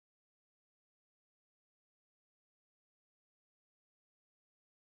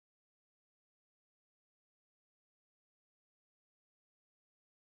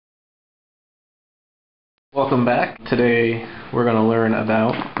Welcome back. Today we're going to learn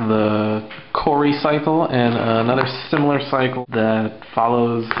about the Cori cycle and another similar cycle that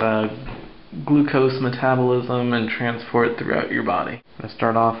follows glucose metabolism and transport throughout your body. I'm going to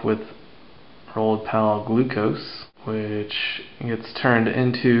start off with our old pal glucose, which gets turned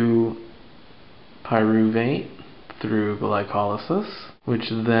into pyruvate through glycolysis, which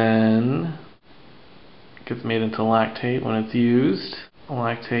then gets made into lactate when it's used.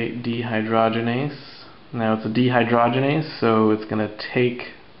 Lactate dehydrogenase. Now it's a dehydrogenase, so it's going to take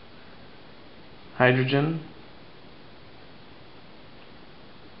hydrogen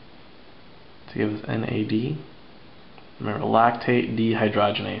to give us NAD. Remember, lactate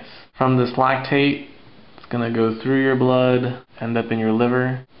dehydrogenase. From this lactate, it's going to go through your blood, end up in your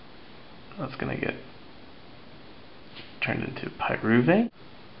liver. That's going to get turned into pyruvate.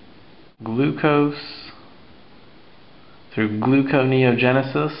 Glucose through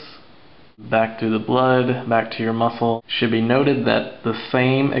gluconeogenesis, back through the blood, back to your muscle. Should be noted that the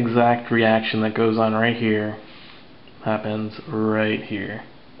same exact reaction that goes on right here happens right here.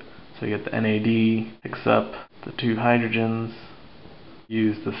 So you get the NAD, picks up the two hydrogens,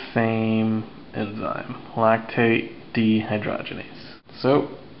 use the same enzyme, lactate dehydrogenase.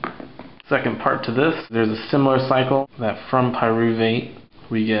 So, second part to this, there's a similar cycle that from pyruvate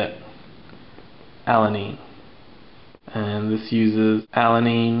we get alanine. And this uses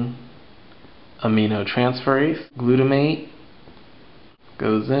alanine aminotransferase. Glutamate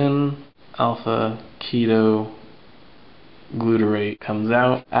goes in, alpha keto glutarate comes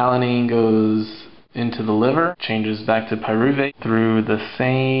out. Alanine goes into the liver, changes back to pyruvate through the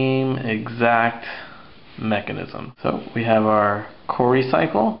same exact mechanism. So we have our Cori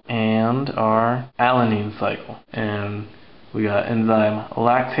cycle and our alanine cycle. And we got enzyme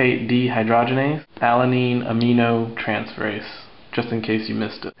lactate dehydrogenase, alanine aminotransferase, just in case you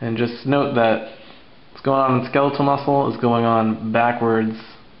missed it. And just note that what's going on in skeletal muscle is going on backwards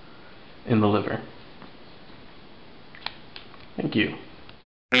in the liver. Thank you.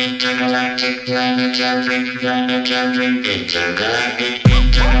 Intergalactic planetary